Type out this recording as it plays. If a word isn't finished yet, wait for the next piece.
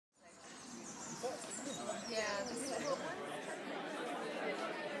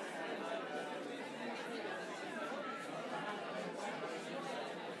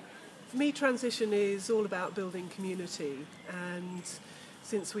me, transition is all about building community, and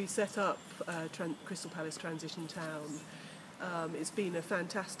since we set up Crystal Palace Transition Town, it's been a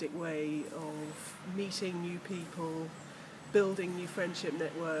fantastic way of meeting new people, building new friendship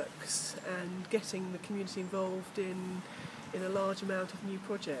networks, and getting the community involved in a large amount of new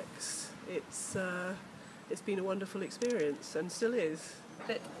projects. It's been a wonderful experience, and still is.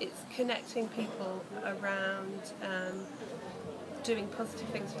 That it's connecting people around doing positive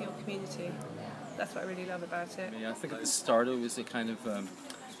things for your community. That's what I really love about it. Yeah, I think at the start it was a kind of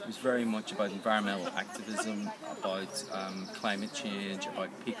it was very much about environmental activism, about climate change, about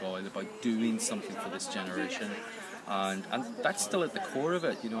peak oil, about doing something for this generation. And that's still at the core of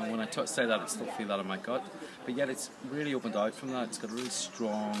it. You know, when I say that, I still feel that in my gut. But yet it's really opened out from that. It's got a really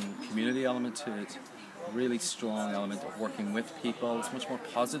strong community element to it, a really strong element of working with people. It's much more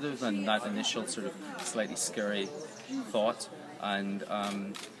positive than that initial sort of slightly scary thought. And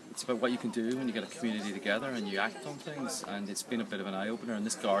it's about what you can do when you get a community together and you act on things. And it's been a bit of an eye-opener. And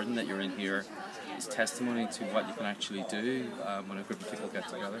this garden that you're in here is testimony to what you can actually do when a group of people get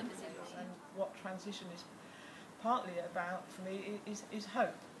together. And what transition is partly about, for me, is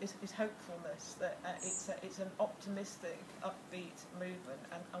hope, is hopefulness, that it's an optimistic, upbeat movement,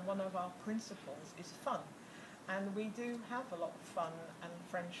 and one of our principles is fun. And we do have a lot of fun and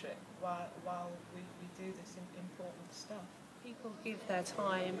friendship while we do this important stuff. People give their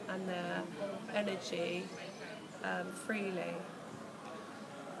time and their energy freely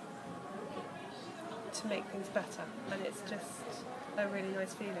to make things better, and it's just a really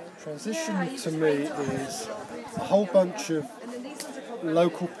nice feeling. Transition to me is a whole bunch of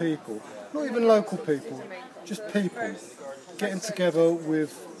local people, not even local people, just people getting together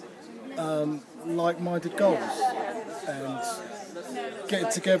with like-minded goals and getting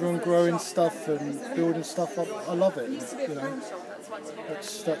together and growing stuff and building stuff up. I love it. You know,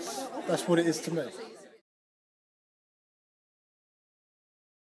 that's what it is to me.